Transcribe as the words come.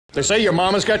They say your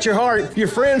mama's got your heart, your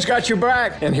friends got your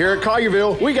back, and here at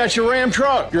Collierville, we got your Ram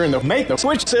truck during the Make the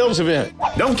Switch sales event.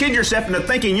 Don't kid yourself into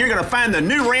thinking you're going to find the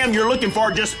new Ram you're looking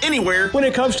for just anywhere. When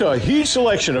it comes to a huge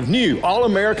selection of new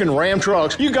all-American Ram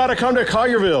trucks, you got to come to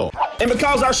Collierville. And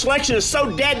because our selection is so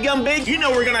dadgum big, you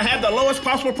know we're going to have the lowest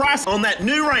possible price on that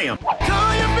new Ram.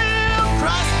 Collierville,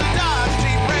 Chrysler, Dodge,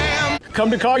 Jeep, Ram.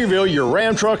 Come to Collierville, your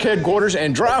Ram truck headquarters,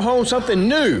 and drive home something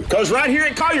new. Because right here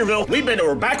at Collierville, we've been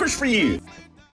over backwards for you.